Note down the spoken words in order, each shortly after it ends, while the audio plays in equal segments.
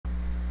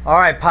All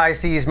right,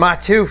 Pisces, my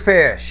two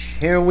fish.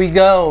 Here we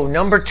go.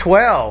 Number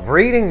 12.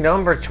 Reading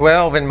number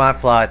 12 in my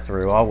fly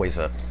through. Always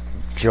a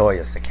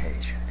joyous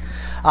occasion.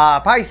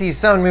 Pisces,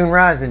 Sun, Moon,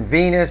 Rising,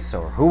 Venus,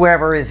 or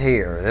whoever is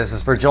here. This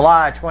is for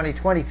July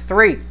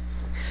 2023.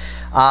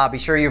 Be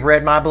sure you've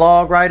read my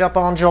blog right up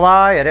on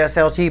July at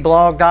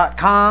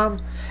sltblog.com.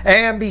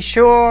 And be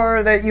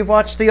sure that you've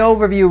watched the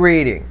overview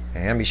reading.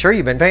 And be sure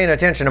you've been paying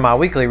attention to my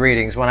weekly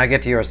readings when I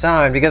get to your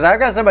sign, because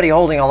I've got somebody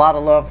holding a lot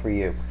of love for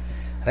you.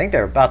 I think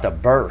they're about to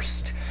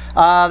burst.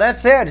 That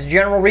said, it's a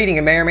general reading.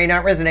 It may or may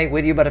not resonate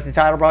with you, but if the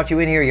title brought you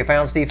in here, you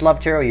found Steve's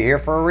Love Tarot, you're here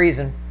for a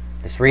reason.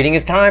 This reading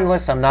is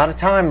timeless. I'm not a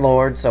time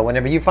lord, so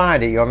whenever you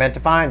find it, you're meant to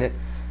find it.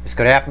 This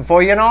could happen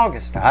for you in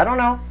August. I don't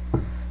know.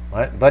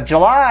 But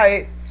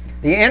July,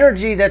 the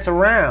energy that's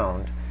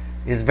around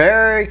is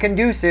very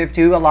conducive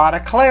to a lot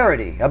of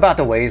clarity about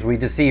the ways we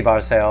deceive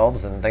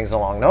ourselves and things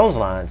along those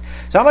lines.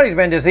 Somebody's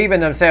been deceiving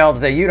themselves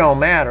that you don't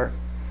matter,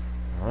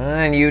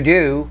 and you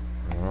do.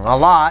 A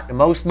lot. The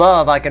most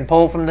love I can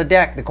pull from the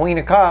deck, the Queen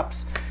of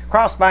Cups,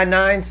 crossed by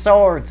 9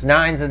 swords.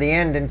 9's of the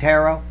end in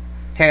tarot,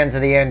 10's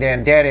of the end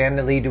and dead end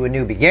that lead to a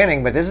new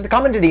beginning. But this is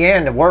coming to the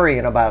end of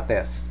worrying about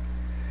this.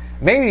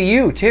 Maybe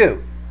you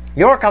too.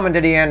 You're coming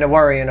to the end of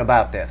worrying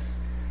about this.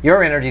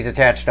 Your energy's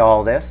attached to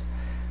all this.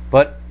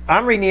 But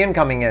I'm reading the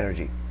incoming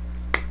energy.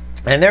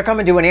 And they're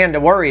coming to an end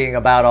of worrying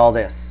about all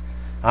this.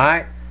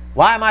 Alright?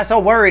 Why am I so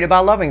worried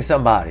about loving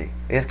somebody?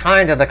 It's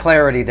kind of the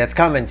clarity that's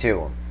coming to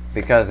them.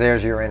 Because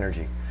there's your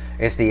energy.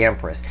 It's the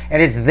Empress. And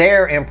it's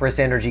their Empress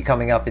energy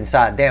coming up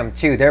inside them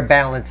too. They're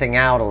balancing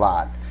out a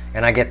lot.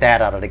 And I get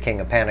that out of the King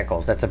of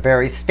Pentacles. That's a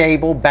very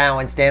stable,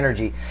 balanced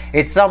energy.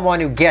 It's someone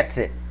who gets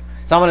it.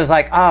 Someone who's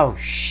like, oh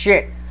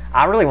shit,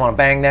 I really want to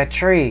bang that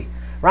tree.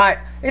 Right?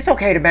 It's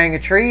okay to bang a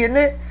tree, isn't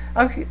it?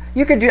 Okay,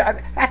 you could do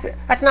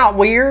that's not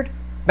weird.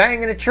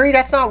 Banging a tree,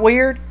 that's not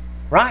weird.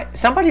 Right?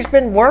 Somebody's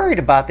been worried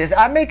about this.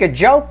 I make a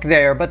joke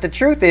there, but the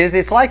truth is,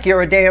 it's like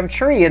you're a damn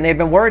tree, and they've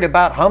been worried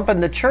about humping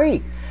the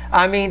tree.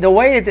 I mean, the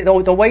way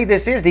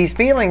this is, these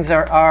feelings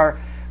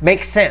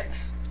make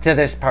sense to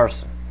this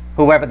person,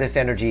 whoever this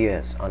energy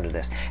is under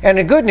this. And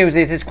the good news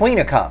is, it's Queen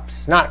of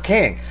Cups, not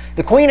King.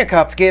 The Queen of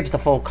Cups gives the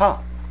full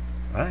cup.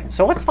 Right?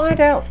 So let's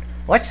find out.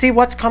 Let's see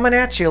what's coming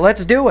at you.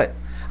 Let's do it.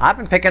 I've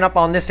been picking up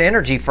on this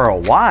energy for a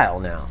while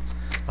now.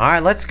 All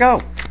right, let's go.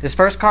 This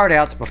first card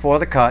out's before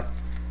the cut.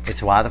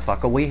 It's why the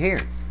fuck are we here?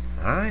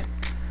 Alright?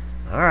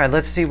 Alright,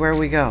 let's see where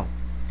we go.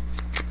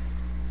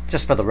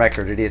 Just for the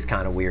record, it is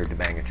kind of weird to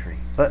bang a tree.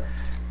 But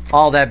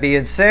all that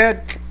being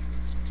said,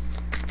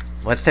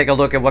 let's take a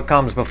look at what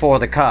comes before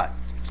the cut,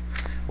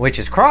 which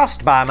is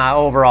crossed by my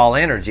overall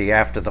energy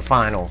after the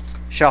final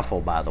shuffle,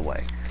 by the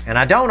way. And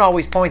I don't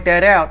always point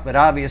that out, but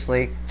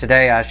obviously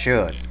today I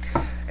should.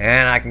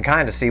 And I can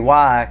kind of see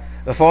why.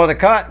 Before the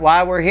cut,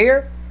 why we're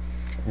here?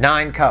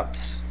 9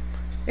 cups.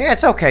 Yeah,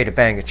 it's okay to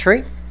bang a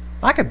tree.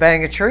 I could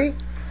bang a tree.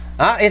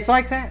 It's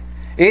like that.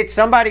 It's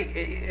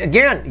somebody,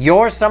 again,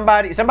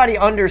 somebody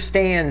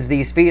understands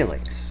these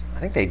feelings. I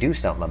think they do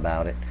something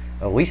about it.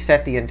 We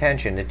set the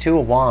intention. The 2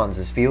 of Wands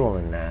is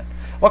fueling that.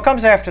 What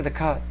comes after the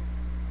cut?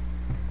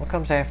 What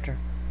comes after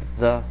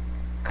the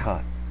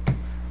cut?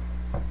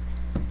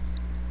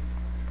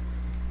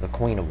 The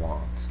Queen of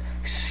Wands.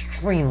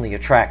 Extremely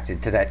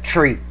attracted to that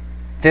tree,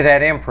 to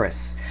that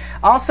Empress.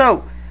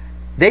 Also,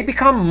 they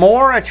become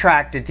more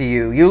attracted to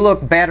you. You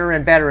look better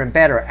and better and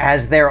better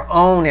as their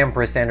own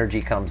Empress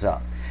energy comes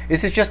up.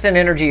 This is just an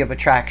energy of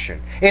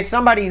attraction. It's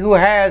somebody who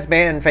has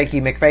been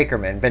fakey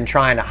McFakerman, been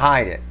trying to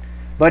hide it.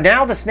 But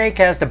now the snake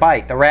has to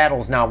bite. The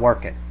rattle's not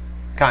working.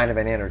 Kind of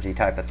an energy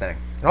type of thing.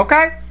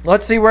 Okay,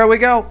 let's see where we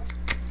go.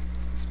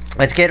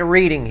 Let's get a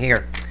reading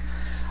here.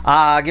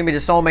 Give me the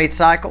soulmate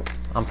cycle.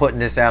 I'm putting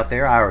this out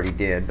there. I already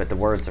did, but the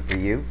words are for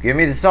you. Give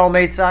me the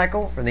soulmate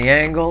cycle from the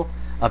angle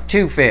of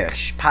 2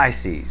 fish,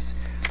 Pisces,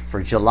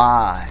 for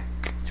July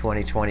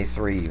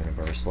 2023,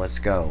 universe. Let's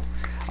go.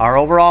 Our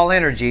overall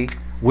energy,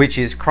 which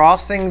is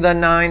crossing the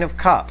 9 of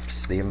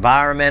Cups, the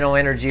environmental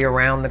energy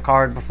around the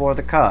card before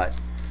the cut,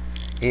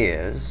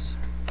 is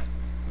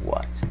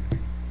what?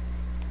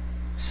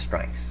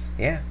 Strength.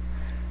 Yeah.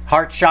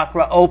 Heart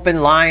chakra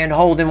open, lion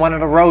holding one of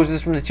the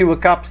roses from the 2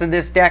 of Cups in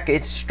this deck.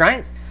 It's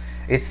strength.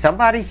 It's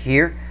somebody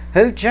here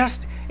who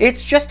just,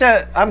 it's just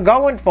I'm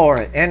going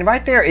for it. And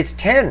right there, it's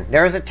 10.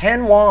 There's a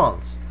 10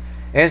 wands.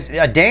 There's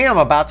a dam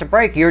about to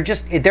break.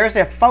 There's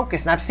a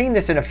focus. And I've seen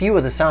this in a few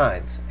of the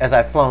signs as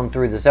I've flown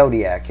through the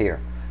zodiac here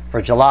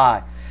for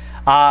July.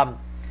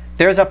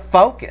 There's a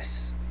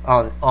focus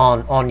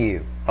on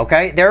you.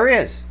 Okay?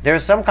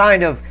 There's some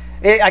kind of,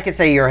 I could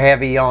say you're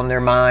heavy on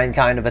their mind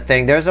kind of a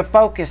thing. There's a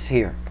focus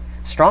here.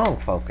 Strong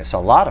focus, a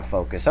lot of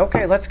focus.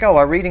 Okay, let's go.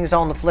 Our reading's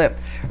on the flip.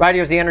 Right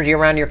here's the energy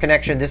around your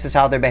connection. This is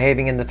how they're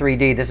behaving in the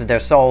 3D. This is their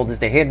soul. This is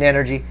the hidden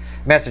energy.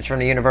 Message from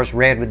the universe,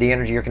 red with the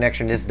energy of your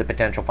connection. This is the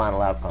potential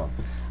final outcome.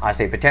 I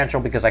say potential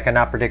because I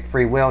cannot predict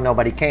free will.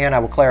 Nobody can. I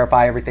will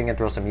clarify everything and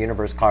throw some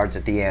universe cards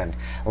at the end.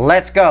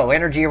 Let's go.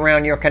 Energy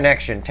around your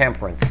connection,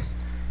 temperance.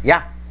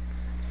 Yeah.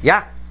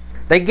 Yeah.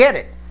 They get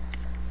it.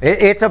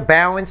 It's a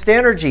balanced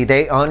energy.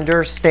 They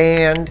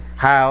understand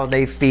how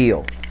they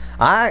feel.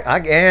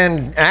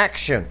 And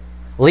action.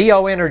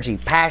 Leo energy,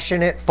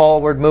 passionate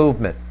forward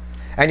movement.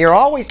 And you're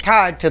always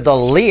tied to the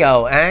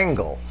Leo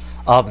angle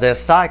of this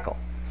cycle.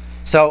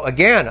 So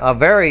again, a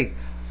very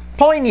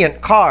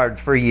poignant card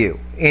for you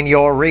in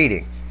your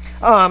reading.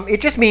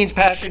 It just means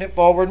passionate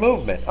forward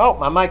movement. Oh,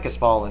 my mic is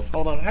falling.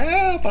 Hold on.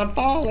 Help, I'm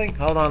falling.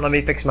 Hold on, let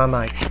me fix my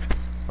mic.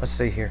 Let's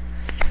see here.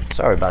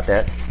 Sorry about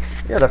that.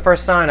 Yeah, the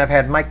first sign I've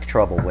had mic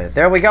trouble with.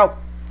 There we go.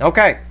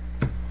 Okay.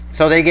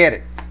 So they get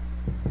it.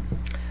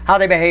 How are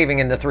they behaving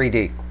in the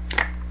 3D?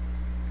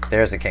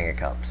 There's the King of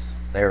Cups.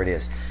 There it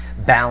is.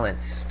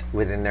 Balanced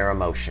within their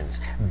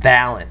emotions.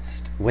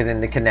 Balanced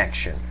within the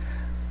connection.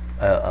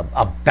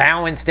 A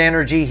balanced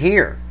energy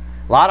here.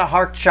 A lot of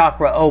heart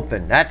chakra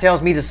open. That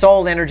tells me the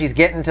soul energy is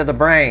getting to the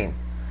brain.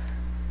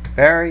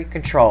 Very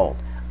controlled.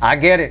 I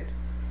get it.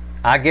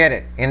 I get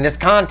it. In this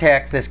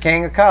context, this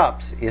King of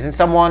Cups isn't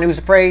someone who's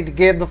afraid to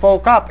give the full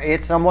cup.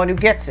 It's someone who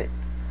gets it.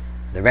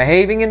 They're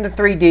behaving in the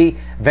 3D.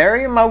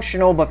 Very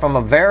emotional, but from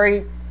a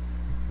very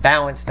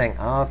balanced thing.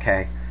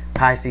 Okay.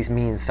 Pisces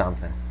means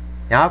something.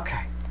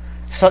 Okay.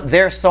 So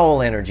their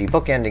soul energy,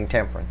 bookending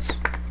temperance.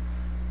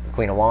 The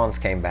Queen of Wands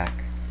came back.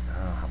 Oh,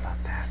 how about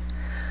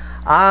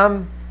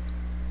that?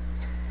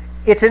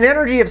 It's an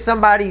energy of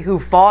somebody who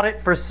fought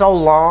it for so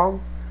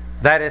long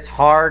that it's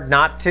hard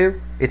not to.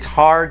 It's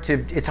hard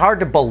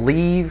to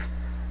believe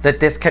that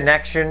this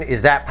connection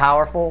is that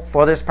powerful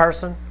for this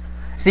person.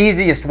 It's the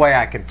easiest way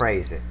I could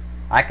phrase it.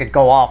 I could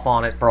go off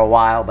on it for a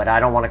while, but I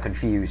don't want to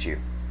confuse you.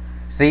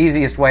 It's the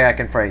easiest way I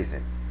can phrase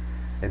it.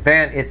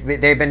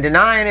 They've been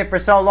denying it for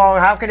so long.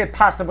 How could it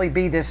possibly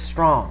be this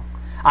strong?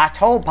 I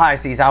told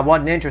Pisces I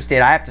wasn't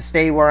interested. I have to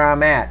stay where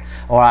I'm at,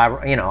 or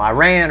I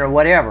ran or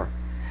whatever.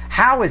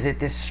 How is it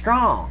this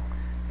strong?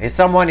 It's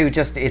someone who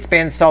it's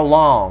been so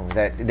long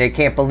that they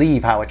can't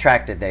believe how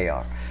attracted they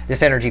are.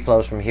 This energy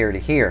flows from here to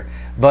here,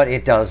 but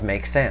it does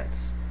make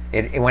sense.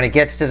 When it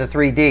gets to the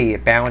 3D,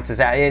 it balances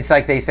out. It's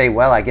like they say,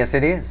 well, I guess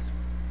it is.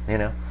 You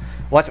know,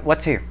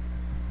 what's here?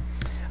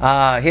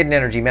 Hidden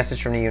energy,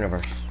 message from the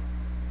universe.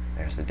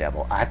 There's the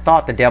devil. I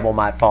thought the devil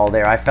might fall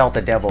there. I felt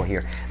the devil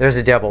here. There's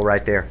the devil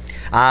right there.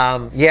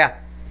 Yeah.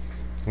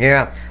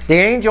 The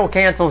angel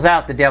cancels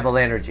out the devil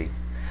energy.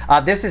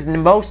 This is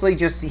mostly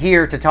just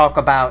here to talk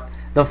about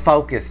the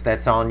focus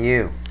that's on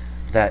you.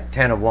 That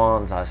 10 of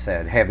Wands, I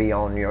said, heavy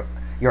on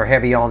you're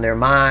heavy on their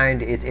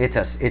mind. It's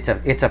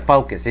a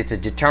focus. It's a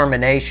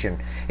determination.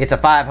 It's a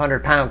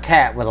 500-pound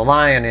cat with a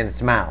lion in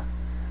its mouth.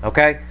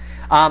 Okay,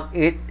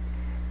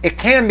 it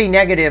can be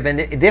negative, and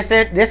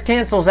this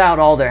cancels out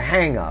all their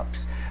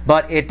hang-ups,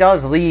 but it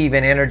does leave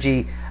an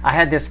energy. I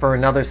had this for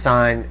another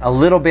sign. A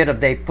little bit of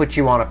they put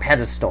you on a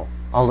pedestal.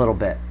 A little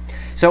bit.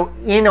 So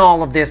in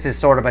all of this is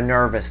sort of a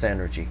nervous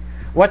energy.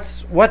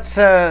 What's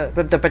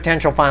the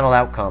potential final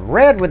outcome?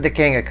 Red with the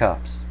King of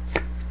Cups.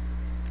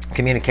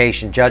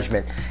 Communication,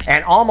 judgment,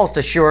 and almost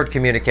assured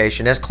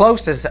communication. As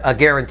close as a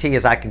guarantee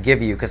as I can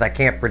give you, because I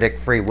can't predict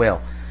free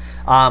will.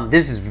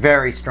 This is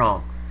very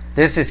strong.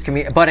 This is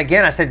but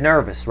again, I said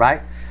nervous,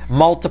 right?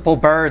 Multiple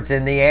birds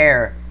in the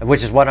air,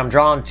 which is what I'm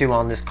drawn to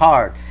on this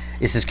card.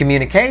 This is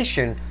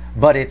communication,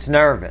 but it's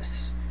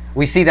nervous.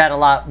 We see that a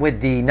lot with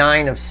the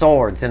 9 of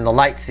Swords in the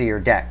Light Seer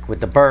deck,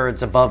 with the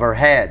birds above her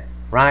head,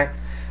 right?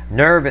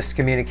 Nervous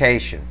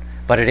communication,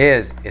 but it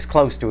is as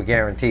close to a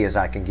guarantee as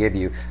I can give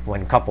you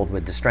when coupled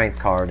with the Strength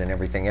card and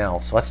everything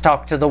else. Let's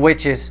talk to the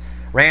witches.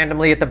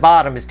 Randomly at the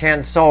bottom is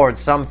 10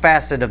 swords. Some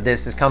facet of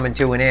this is coming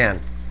to an end,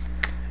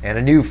 and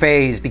a new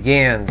phase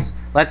begins.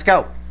 Let's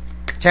go.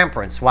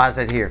 Temperance, why is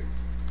it here?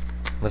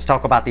 Let's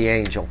talk about the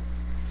angel.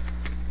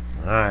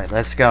 All right,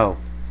 let's go.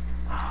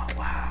 Oh,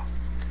 wow.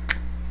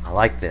 I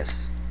like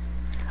this.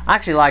 I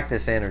actually like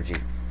this energy.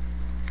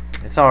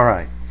 It's all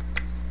right.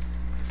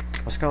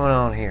 What's going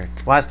on here?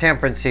 Why is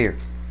temperance here?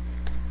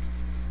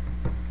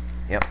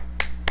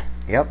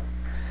 Yep.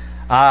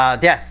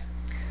 Death.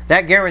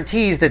 That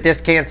guarantees that this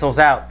cancels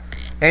out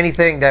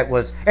anything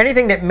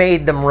that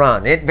made them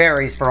run. It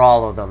varies for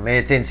all of them.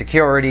 It's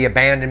insecurity,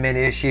 abandonment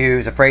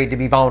issues, afraid to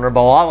be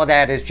vulnerable. All of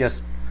that is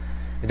just,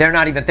 they're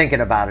not even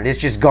thinking about it. It's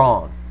just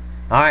gone.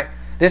 All right.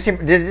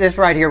 This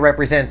right here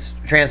represents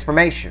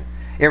transformation.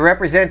 It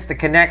represents the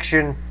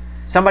connection,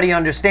 somebody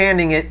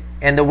understanding it,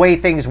 and the way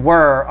things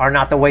were are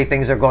not the way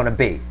things are going to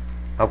be.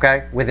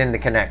 Okay? Within the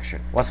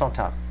connection. What's on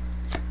top?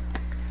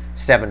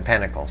 7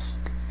 Pentacles.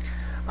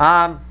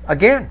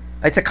 Again,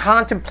 it's a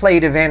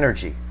contemplative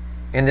energy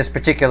in this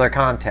particular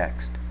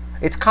context.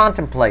 It's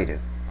contemplative.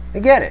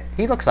 They get it.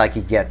 He looks like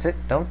he gets it,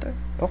 don't they?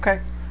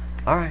 Okay.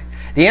 All right.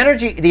 The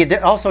energy,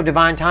 also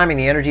divine timing,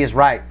 the energy is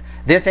right.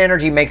 This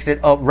energy makes it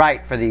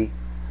right for the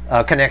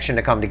connection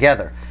to come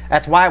together.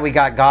 That's why we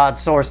got God,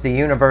 Source, the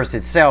universe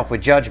itself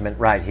with Judgment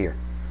right here.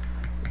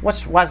 Why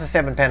is the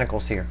 7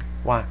 Pentacles here?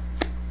 Why?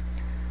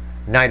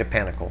 Knight of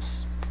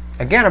Pentacles.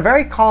 Again, a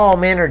very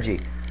calm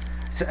energy.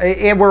 So,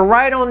 we're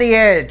right on the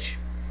edge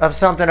of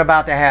something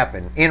about to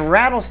happen. In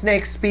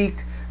rattlesnake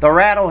speak, the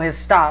rattle has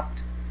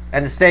stopped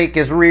and the snake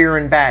is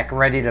rearing back,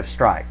 ready to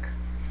strike.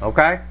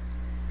 Okay?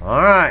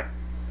 All right.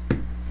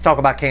 Let's talk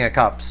about King of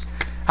Cups.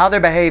 How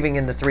they're behaving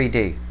in the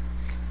 3D.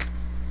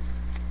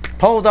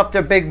 pulled up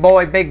their big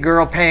boy, big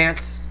girl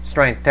pants.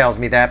 Strength tells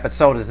me that, but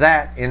so does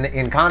that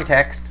in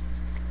context.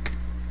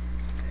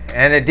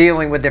 And they're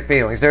dealing with their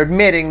feelings. They're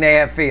admitting they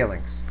have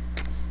feelings.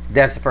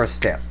 That's the first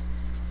step.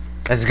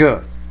 That's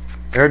good.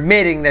 They're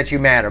admitting that you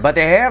matter, but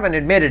they haven't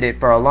admitted it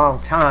for a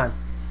long time.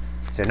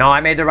 Say, no,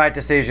 I made the right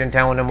decision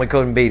telling them we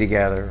couldn't be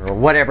together, or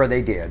whatever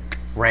they did.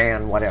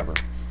 Ran, whatever.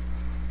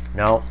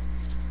 No.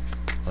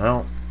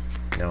 No.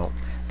 No.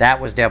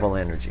 That was devil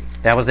energy.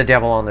 That was the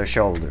devil on their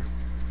shoulder.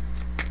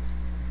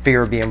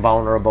 Fear of being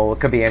vulnerable. It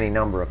could be any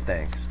number of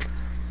things.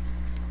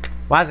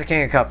 Why is the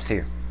King of Cups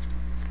here?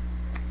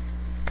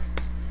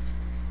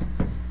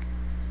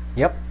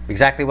 Yep,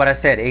 exactly what I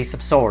said. Ace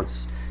of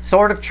Swords.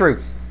 Sword of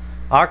Truth.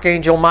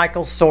 Archangel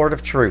Michael's Sword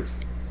of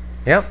Truth.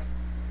 Yep.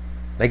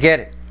 They get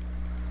it.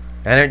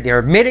 And they're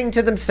admitting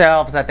to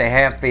themselves that they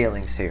have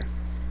feelings here.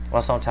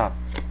 What's on top?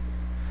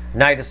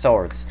 Knight of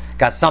Swords.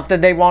 Got something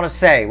they want to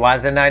say. Why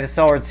is the Knight of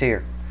Swords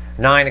here?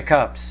 Nine of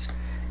Cups.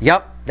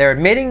 Yep. They're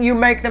admitting you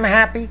make them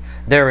happy.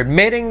 They're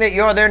admitting that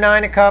you're their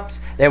Nine of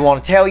Cups. They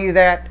want to tell you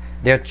that.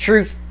 Their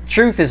truth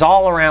is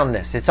all around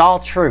this. It's all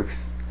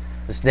truth.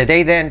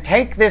 They then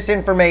take this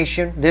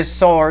information, this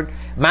sword,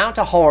 mount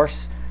a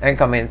horse, and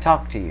come in and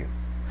talk to you.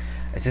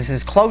 This is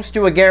as close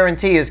to a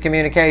guarantee as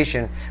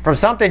communication from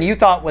something you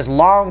thought was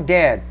long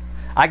dead.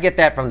 I get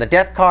that from the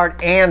death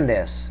card and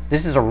this.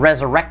 This is a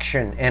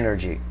resurrection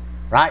energy,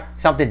 right?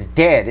 Something's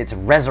dead. It's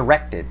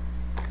resurrected.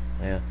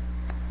 Yeah,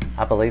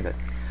 I believe it.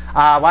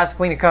 Why is the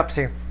Queen of Cups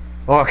here?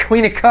 Or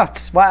Queen of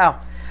Cups, wow.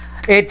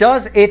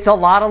 It's a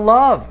lot of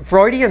love.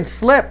 Freudian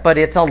slip, but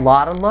it's a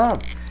lot of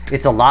love.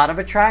 It's a lot of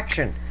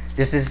attraction.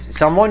 This is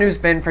someone who's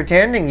been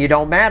pretending you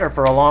don't matter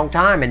for a long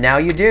time, and now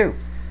you do.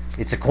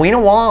 It's a Queen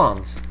of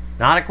Wands,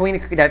 not a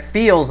Queen that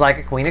feels like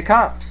a Queen of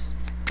Cups.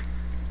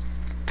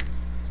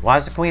 Why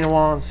is the Queen of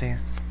Wands here?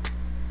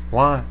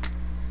 Why?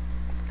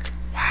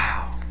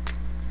 Wow.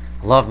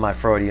 I love my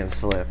Freudian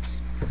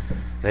slips.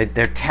 They're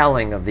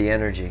telling of the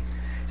energy.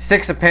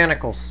 Six of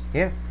Pentacles.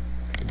 Yeah.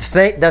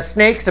 The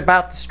snake's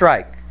about to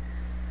strike.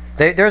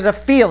 There's a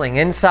feeling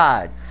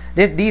inside.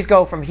 These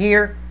go from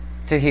here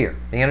to here.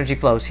 The energy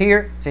flows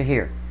here to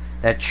here.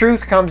 That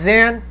truth comes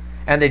in,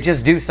 and they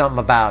just do something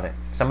about it.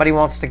 Somebody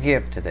wants to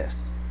give to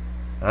this.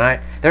 All right?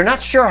 They're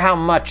not sure how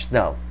much,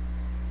 though.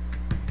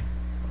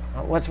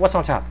 What's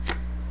on top?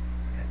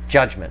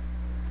 Judgment.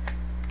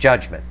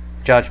 Judgment.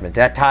 Judgment.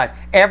 That ties.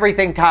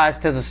 Everything ties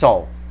to the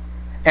soul.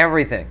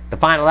 Everything. The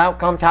final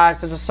outcome ties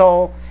to the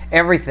soul.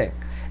 Everything.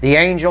 The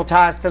angel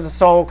ties to the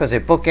soul because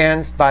it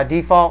bookends by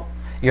default.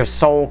 Your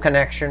soul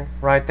connection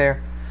right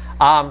there.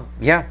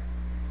 Yeah.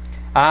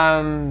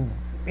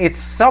 It's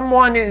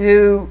someone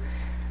who,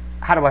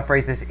 how do I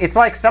phrase this? It's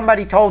like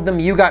somebody told them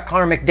you got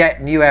karmic debt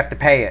and you have to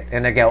pay it.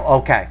 And they go,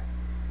 okay.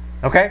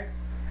 Okay?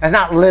 That's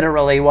not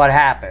literally what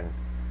happened.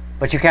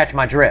 But you catch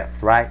my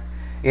drift, right?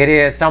 It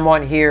is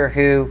someone here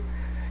who,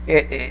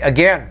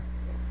 again,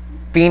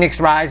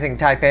 Phoenix rising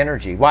type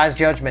energy. Why is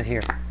Judgment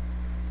here?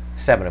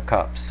 Seven of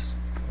Cups.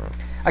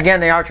 Again,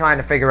 they are trying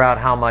to figure out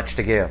how much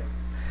to give.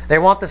 They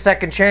want the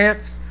second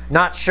chance.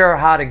 Not sure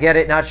how to get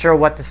it. Not sure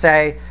what to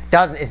say.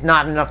 It's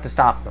not enough to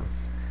stop them.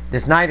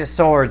 This Knight of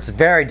Swords,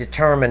 very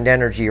determined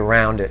energy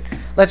around it.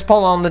 Let's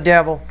pull on the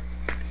Devil,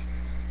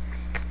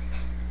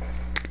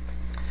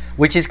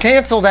 which is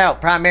canceled out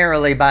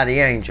primarily by the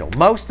angel.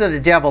 Most of the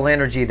devil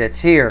energy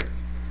that's here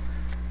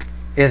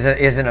is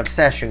an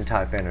obsession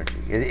type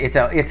energy. It's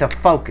a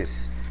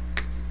focus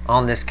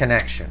on this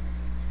connection.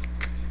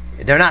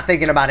 They're not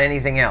thinking about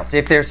anything else.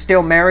 If they're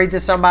still married to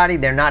somebody,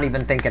 they're not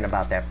even thinking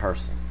about that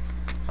person.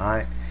 All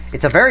right?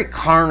 It's a very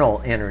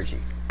carnal energy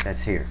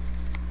that's here.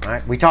 All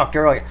right? We talked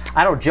earlier.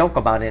 I don't joke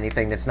about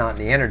anything that's not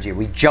in the energy.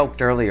 We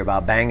joked earlier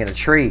about banging a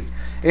tree.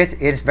 It's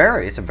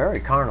a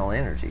very carnal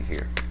energy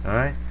here. All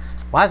right?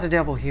 Why is the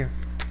Devil here?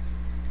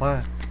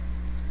 Why?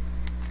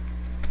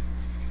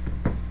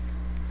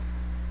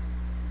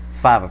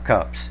 Five of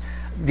Cups.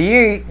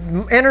 The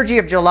energy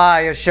of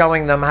July is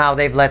showing them how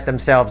they've let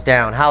themselves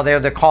down, how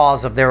they're the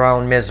cause of their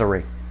own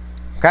misery.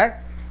 Okay?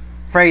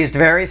 Phrased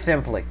very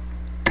simply.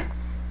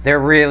 They're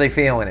really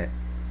feeling it.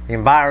 The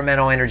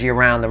environmental energy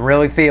around them,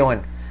 really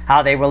feeling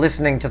how they were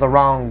listening to the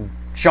wrong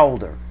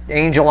shoulder.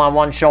 Angel on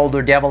one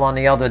shoulder, devil on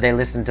the other, they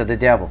listened to the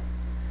devil.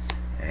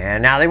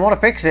 And now they want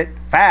to fix it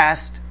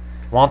fast.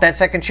 Want that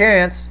second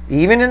chance,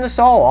 even in the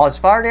soul, as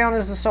far down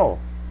as the soul.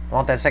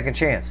 Want that second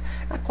chance.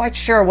 Not quite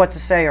sure what to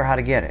say or how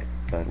to get it.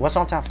 But what's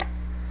on top?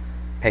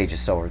 Page of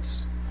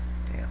Swords.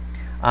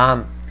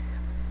 Yeah.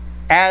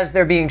 As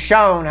they're being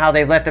shown how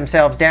they've let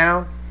themselves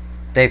down,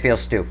 they feel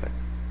stupid.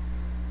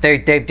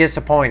 They've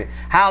disappointed.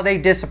 How they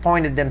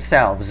disappointed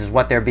themselves is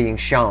what they're being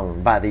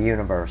shown by the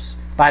universe,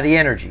 by the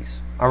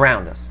energies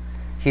around us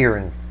here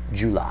in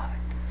July.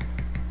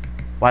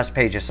 Why's the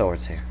Page of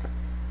Swords here?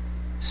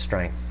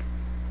 Strength.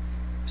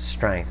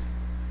 Strength.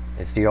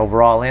 It's the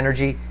overall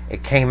energy.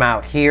 It came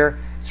out here.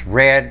 It's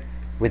red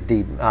with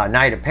the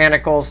Knight of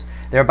Pentacles.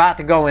 They're about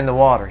to go in the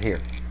water here.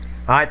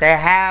 All right, they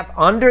have,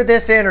 under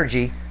this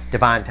energy,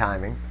 divine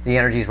timing. The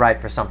energy is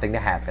right for something to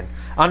happen.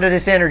 Under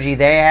this energy,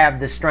 they have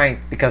the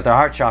strength, because their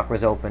heart chakra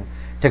is open,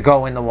 to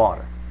go in the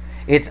water.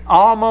 It's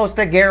almost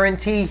a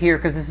guarantee here,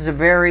 because this is a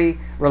very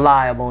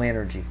reliable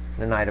energy,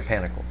 the Knight of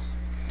Pentacles.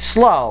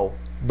 Slow,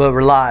 but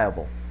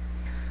reliable.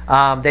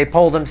 They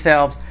pull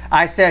themselves.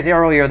 I said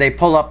earlier, they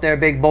pull up their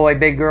big boy,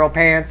 big girl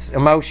pants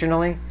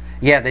emotionally.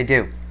 Yeah, they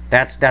do.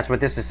 That's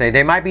what this is saying.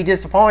 They might be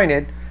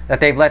disappointed that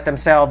they've let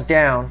themselves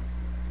down,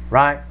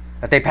 right?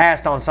 That they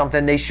passed on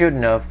something they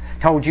shouldn't have,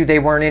 told you they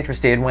weren't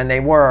interested when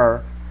they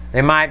were.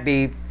 They might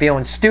be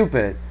feeling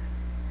stupid,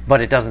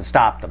 but it doesn't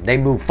stop them. They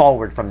move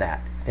forward from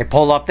that. They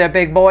pull up their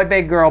big boy,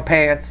 big girl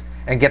pants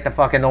and get the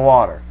fuck in the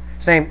water.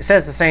 It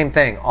says the same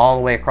thing all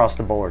the way across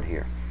the board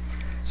here.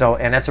 So,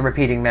 and that's a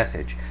repeating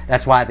message.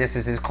 That's why this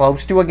is as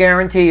close to a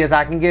guarantee as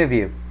I can give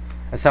you.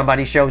 As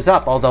somebody shows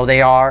up, although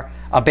they are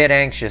a bit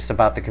anxious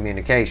about the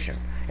communication.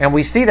 And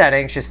we see that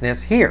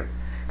anxiousness here,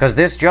 because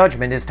this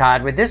judgment is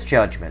tied with this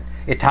judgment.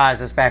 It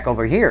ties us back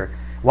over here.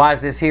 Why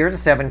is this here? The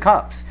Seven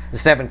Cups. The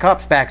Seven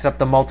Cups backs up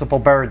the multiple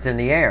birds in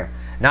the air.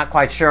 Not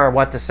quite sure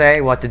what to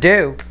say, what to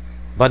do,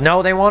 but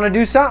know they want to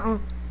do something,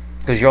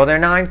 because you're their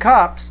Nine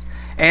Cups,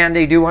 and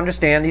they do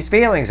understand these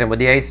feelings. And with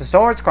the Ace of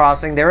Swords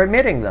crossing, they're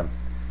admitting them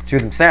to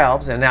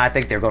themselves, and I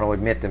think they're going to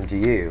admit them to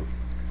you.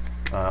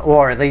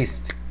 Or at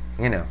least,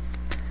 you know,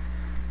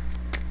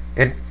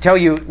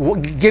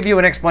 give you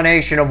an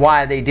explanation of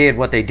why they did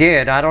what they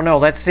did. I don't know.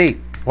 Let's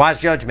see. Why is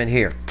Judgment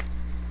here?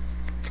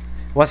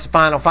 What's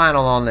the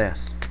final on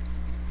this?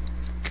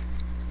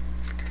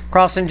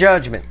 Crossing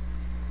Judgment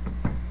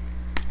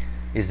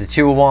is the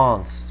Two of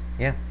Wands.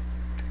 Yeah.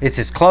 It's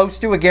as close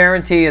to a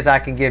guarantee as I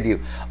can give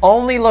you.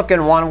 Only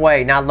looking one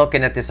way, not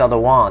looking at this other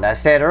wand. I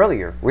said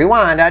earlier,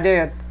 rewind, I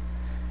did.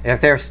 If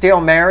they're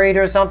still married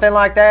or something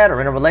like that,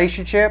 or in a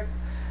relationship,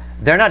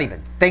 they're not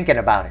even thinking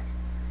about it.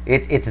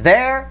 It's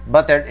there,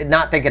 but they're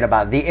not thinking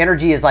about it. The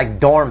energy is like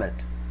dormant,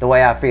 the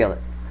way I feel it.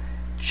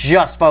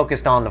 Just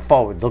focused on the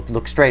forward.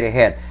 Look straight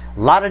ahead. A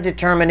lot of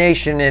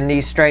determination in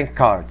these strength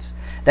cards.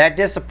 That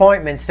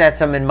disappointment sets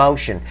them in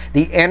motion.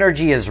 The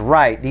energy is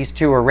right. These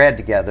two are read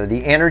together.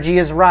 The energy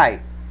is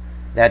right,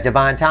 that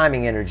divine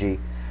timing energy,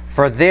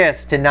 for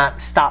this to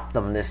not stop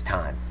them this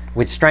time.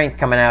 With strength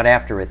coming out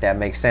after it, that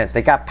makes sense.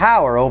 They got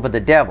power over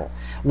the devil.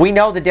 We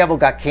know the devil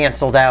got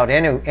canceled out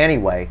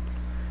anyway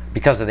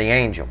because of the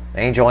angel.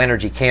 Angel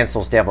energy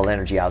cancels devil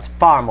energy out. It's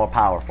far more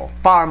powerful,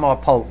 far more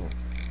potent,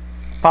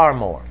 far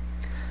more.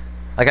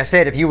 Like I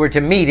said, if you were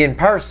to meet in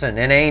person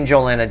an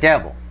angel and a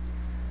devil,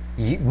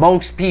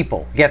 most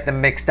people get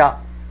them mixed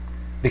up,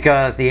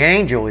 because the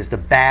angel is the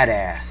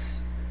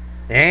badass.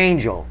 The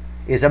angel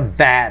is a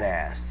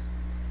badass.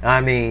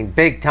 I mean,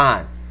 big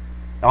time.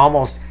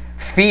 Almost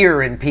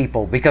fear in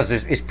people, because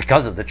it's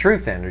because of the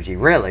truth energy,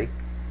 really.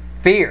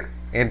 Fear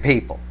in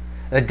people.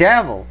 The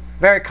devil,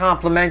 very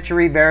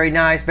complimentary, very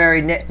nice,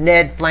 very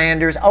Ned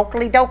Flanders,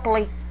 Oakley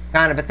dokley,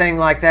 kind of a thing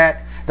like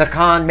that. The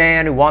con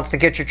man who wants to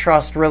get your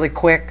trust really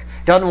quick,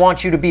 doesn't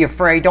want you to be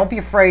afraid. Don't be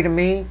afraid of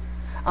me.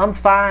 I'm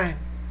fine.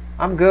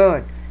 I'm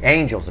good.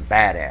 Angel's a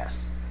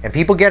badass. And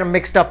people get them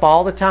mixed up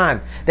all the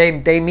time.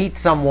 They meet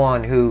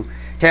someone who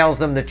tells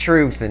them the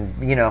truth and,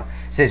 you know,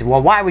 says,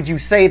 well, why would you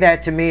say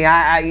that to me?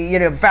 You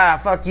know,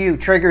 fuck you,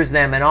 triggers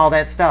them and all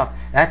that stuff.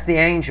 That's the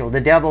angel.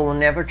 The devil will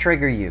never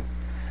trigger you.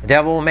 The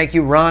devil will make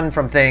you run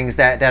from things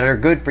that are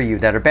good for you,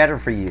 that are better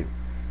for you,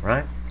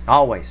 right?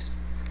 Always.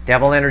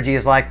 Devil energy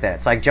is like that.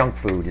 It's like junk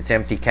food. It's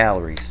empty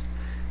calories.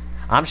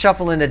 I'm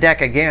shuffling the deck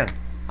again.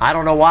 I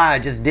don't know why. I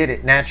just did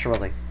it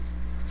naturally.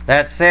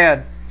 That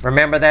said,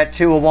 remember that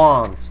Two of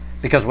Wands,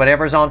 because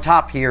whatever's on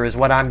top here is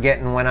what I'm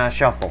getting when I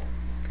shuffle.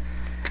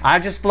 I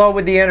just flow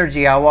with the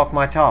energy. I walk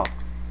my talk.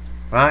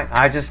 Right?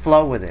 I just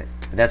flow with it.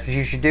 That's what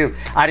you should do.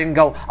 I didn't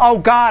go, oh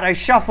God, I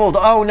shuffled.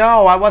 Oh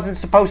no, I wasn't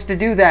supposed to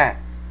do that.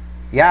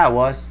 Yeah, I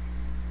was.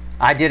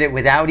 I did it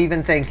without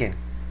even thinking.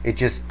 I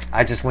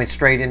just went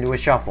straight into a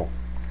shuffle.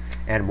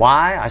 And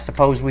why? I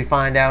suppose we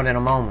find out in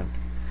a moment.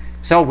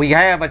 So we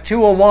have a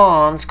Two of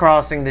Wands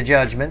crossing the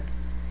Judgment.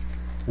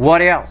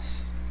 What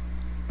else?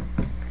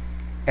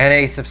 An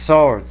Ace of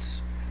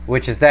Swords,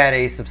 which is that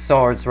Ace of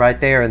Swords right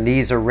there, and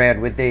these are read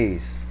with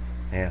these.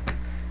 Yeah.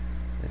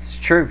 It's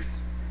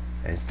truth.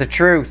 It's the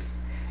truth.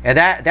 And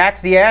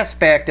that's the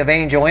aspect of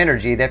angel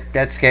energy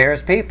that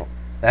scares people.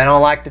 They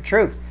don't like the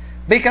truth.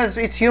 Because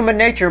it's human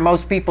nature.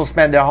 Most people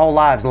spend their whole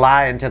lives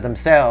lying to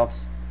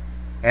themselves.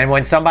 And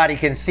when somebody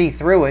can see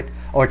through it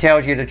or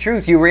tells you the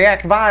truth, you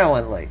react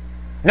violently.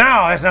 No,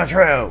 that's not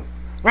true.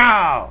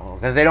 No,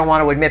 because they don't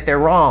want to admit they're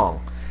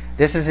wrong.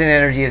 This is an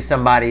energy of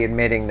somebody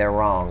admitting they're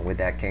wrong with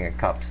that King of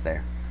Cups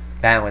there.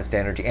 Balanced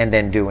energy, and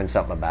then doing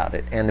something about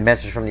it. And the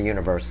message from the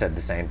universe said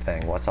the same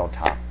thing. What's on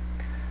top?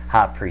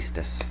 High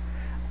Priestess.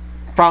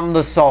 From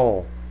the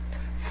soul.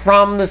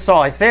 From the soul.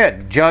 I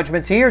said,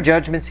 Judgment's here,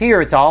 Judgment's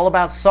here. It's all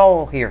about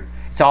soul here.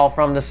 It's all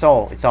from the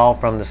soul. It's all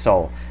from the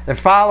soul. They're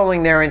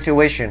following their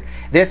intuition.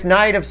 This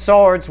Knight of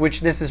Swords,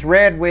 which this is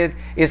read with,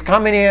 is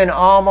coming in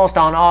almost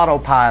on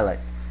autopilot.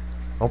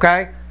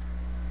 Okay?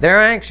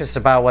 They're anxious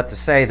about what to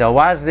say, though.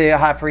 Why is the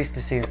High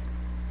Priestess here?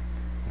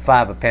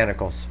 Five of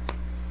Pentacles.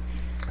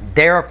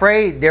 They're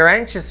afraid, they're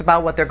anxious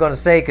about what they're going to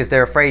say because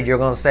they're afraid you're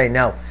going to say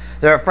no.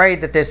 They're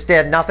afraid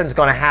that nothing's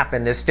going to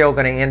happen. They're still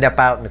going to end up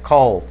out in the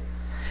cold.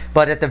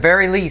 But at the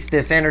very least,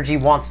 this energy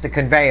wants to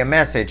convey a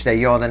message that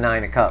you're the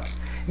Nine of Cups.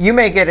 You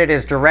may get it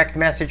as direct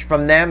message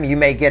from them. You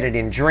may get it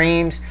in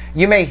dreams.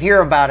 You may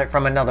hear about it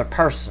from another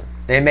person.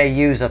 They may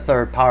use a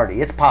third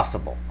party. It's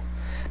possible.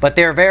 But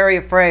they're very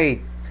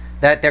afraid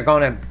that they're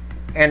going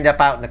to end up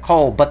out in the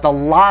cold. But the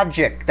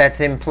logic that's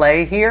in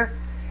play here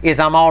is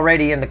I'm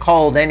already in the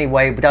cold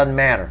anyway, but it doesn't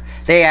matter.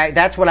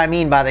 That's what I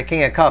mean by the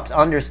King of Cups,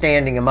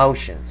 understanding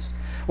emotions.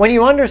 When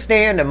you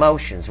understand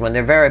emotions, when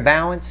they're very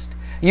balanced,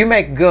 you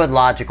make good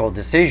logical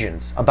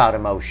decisions about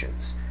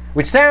emotions,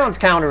 which sounds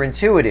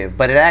counterintuitive,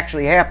 but it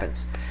actually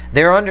happens.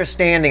 They're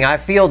understanding, I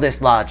feel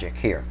this logic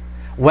here.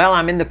 Well,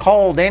 I'm in the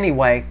cold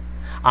anyway.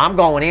 I'm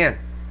going in.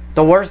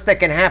 The worst that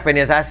can happen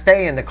is I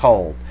stay in the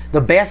cold.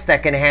 The best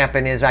that can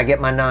happen is I get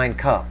my 9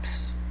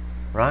 cups.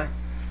 Right?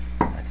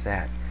 That's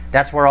that.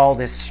 That's where all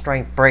this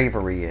strength,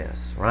 bravery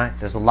is. Right?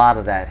 There's a lot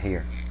of that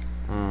here.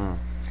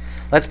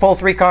 Let's pull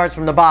 3 cards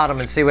from the bottom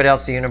and see what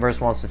else the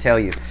universe wants to tell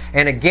you.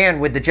 And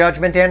again, with the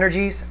judgment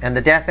energies and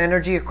the death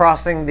energy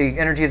crossing the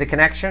energy of the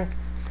connection,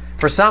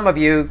 for some of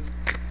you,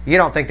 you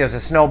don't think there's a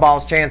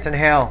snowball's chance in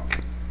hell.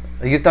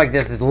 You think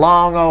this is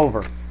long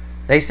over.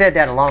 They said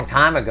that a long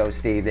time ago,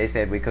 Steve. They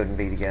said we couldn't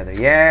be together.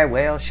 Yeah,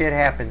 well, shit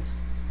happens.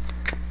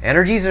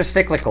 Energies are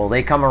cyclical.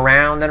 They come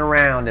around and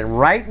around. And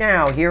right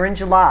now, here in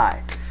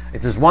July,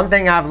 if there's one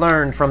thing I've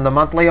learned from the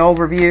monthly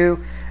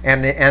overview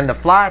and the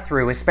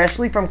fly-through,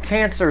 especially from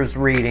Cancer's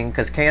reading,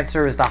 because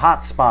Cancer is the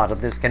hot spot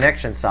of this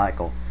connection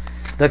cycle.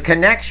 The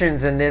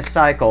connections in this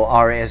cycle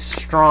are as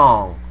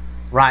strong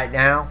right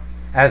now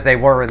as they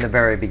were in the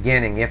very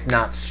beginning, if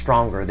not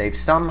stronger. They've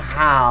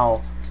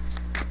somehow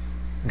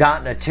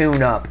gotten a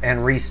tune-up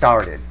and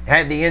restarted,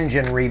 had the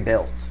engine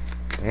rebuilt.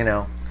 You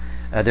know,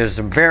 there's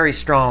some very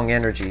strong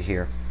energy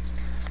here.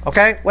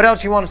 Okay, what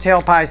else you want to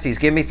tell Pisces?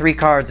 Give me 3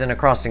 cards and a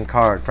crossing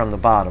card from the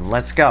bottom.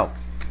 Let's go.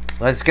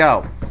 Let's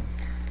go.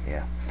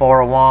 Yeah,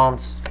 4 of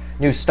Wands,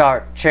 New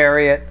Start,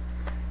 Chariot,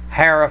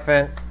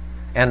 Hierophant,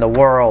 and the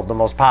World, the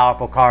most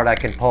powerful card I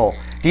can pull.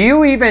 Do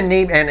you even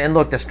need, and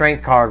look, the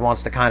Strength card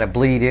wants to kind of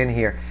bleed in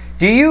here.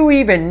 Do you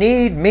even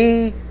need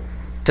me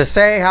to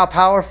say how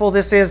powerful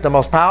this is? The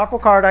most powerful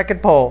card I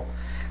could pull.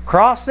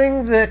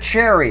 Crossing the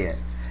Chariot,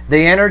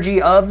 the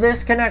energy of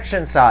this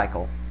connection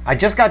cycle. I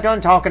just got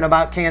done talking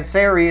about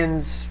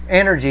Cancerian's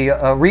energy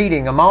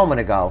reading a moment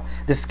ago.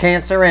 This is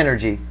Cancer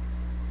energy,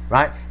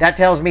 right? That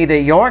tells me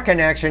that your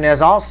connection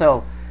is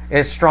also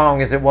as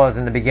strong as it was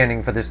in the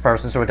beginning for this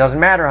person, so it doesn't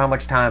matter how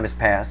much time has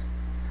passed.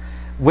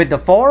 With the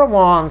 4 of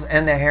Wands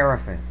and the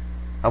Hierophant,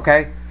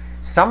 okay?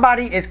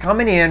 Somebody is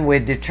coming in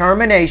with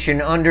determination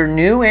under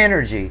new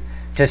energy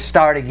to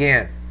start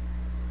again.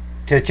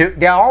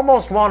 They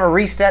almost want to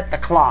reset the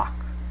clock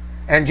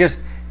and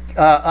just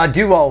a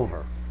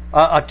do-over.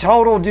 A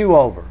total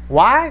do-over.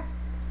 Why?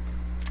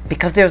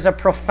 Because there's a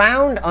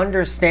profound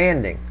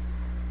understanding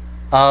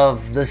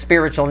of the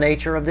spiritual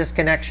nature of this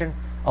connection,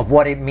 of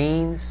what it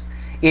means.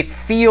 It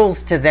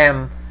feels to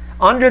them,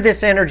 under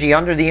this energy,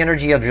 under the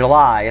energy of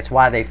July, it's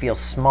why they feel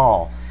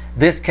small.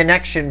 This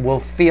connection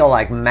will feel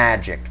like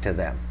magic to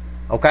them.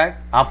 Okay?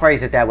 I'll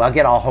phrase it that way. I'll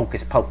get all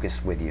hocus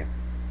pocus with you.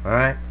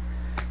 Alright?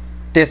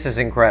 This is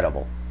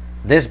incredible.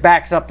 This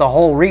backs up the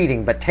whole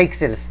reading, but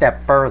takes it a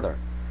step further.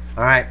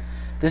 Alright?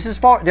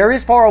 There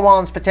is 4 of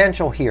Wands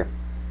potential here.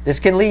 This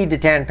can lead to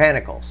 10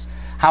 Pentacles.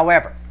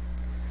 However,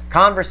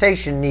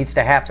 conversation needs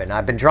to happen.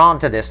 I've been drawn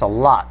to this a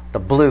lot. The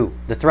blue,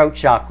 the throat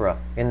chakra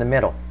in the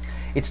middle.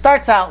 It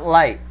starts out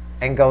light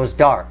and goes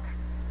dark.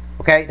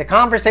 Okay? The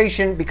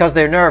conversation, because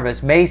they're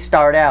nervous, may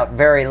start out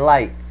very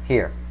light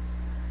here.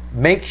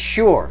 Make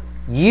sure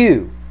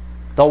you,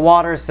 the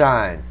water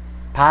sign,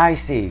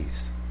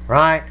 Pisces,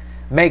 right?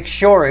 Make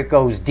sure it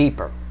goes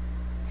deeper.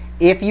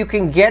 If you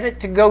can get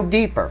it to go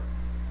deeper,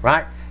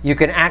 right, you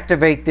can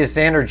activate this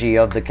energy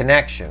of the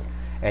connection,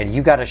 and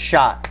you got a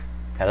shot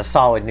at a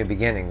solid new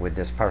beginning with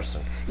this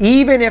person.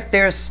 Even if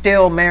they're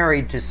still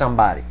married to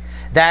somebody,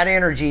 that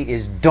energy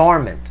is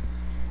dormant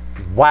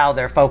while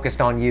they're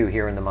focused on you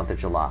here in the month of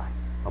July.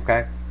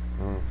 Okay?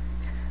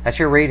 That's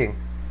your reading.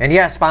 And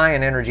yes,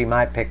 spying energy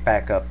might pick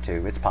back up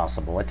too. It's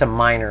possible. It's a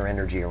minor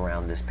energy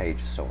around this Page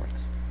of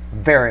Swords.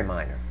 Very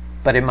minor.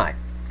 But it might.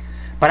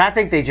 But I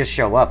think they just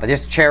show up.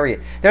 This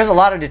Chariot. There's a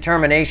lot of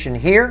determination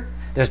here.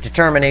 There's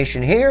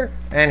determination here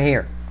and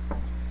here.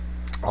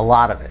 A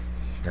lot of it.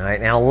 All right?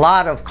 And a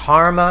lot of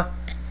karma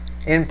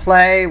in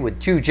play with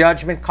 2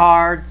 Judgment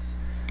cards.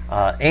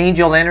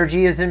 Angel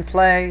energy is in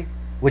play,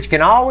 which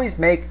can always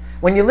make,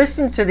 when you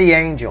listen to the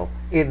angel,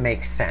 it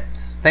makes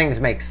sense. Things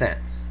make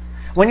sense.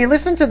 When you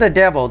listen to the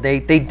devil,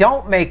 they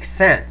don't make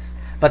sense,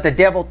 but the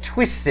devil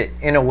twists it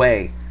in a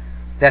way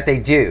that they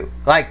do,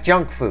 like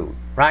junk food,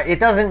 right? It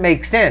doesn't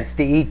make sense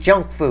to eat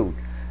junk food.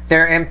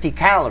 They're empty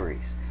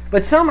calories.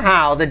 But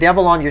somehow the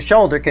devil on your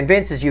shoulder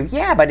convinces you,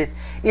 yeah, but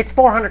it's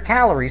 400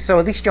 calories, so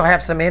at least you'll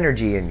have some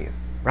energy in you,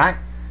 right?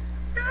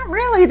 Not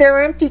really.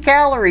 They're empty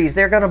calories.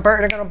 They're going to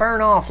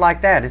burn off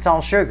like that. It's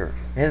all sugar.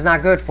 It's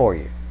not good for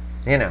you.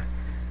 you know.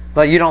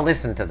 But you don't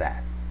listen to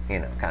that, you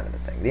know, kind of a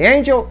thing. The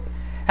angel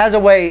has a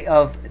way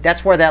of,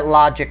 that's where that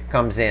logic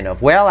comes in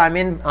of, well, I'm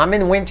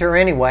in winter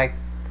anyway.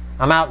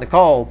 I'm out in the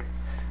cold.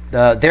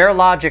 Their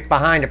logic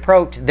behind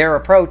their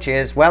approach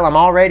is, well, I'm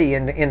already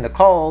in the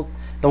cold.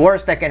 The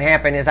worst that can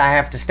happen is I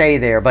have to stay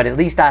there, but at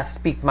least I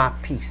speak my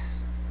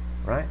peace.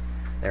 Right?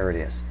 There it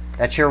is.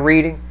 That's your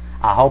reading.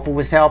 I hope it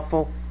was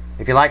helpful.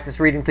 If you like this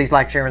reading, please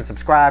like, share, and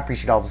subscribe.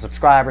 Appreciate all the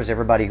subscribers,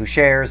 everybody who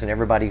shares, and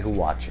everybody who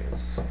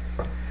watches.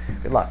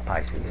 Good luck,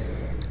 Pisces.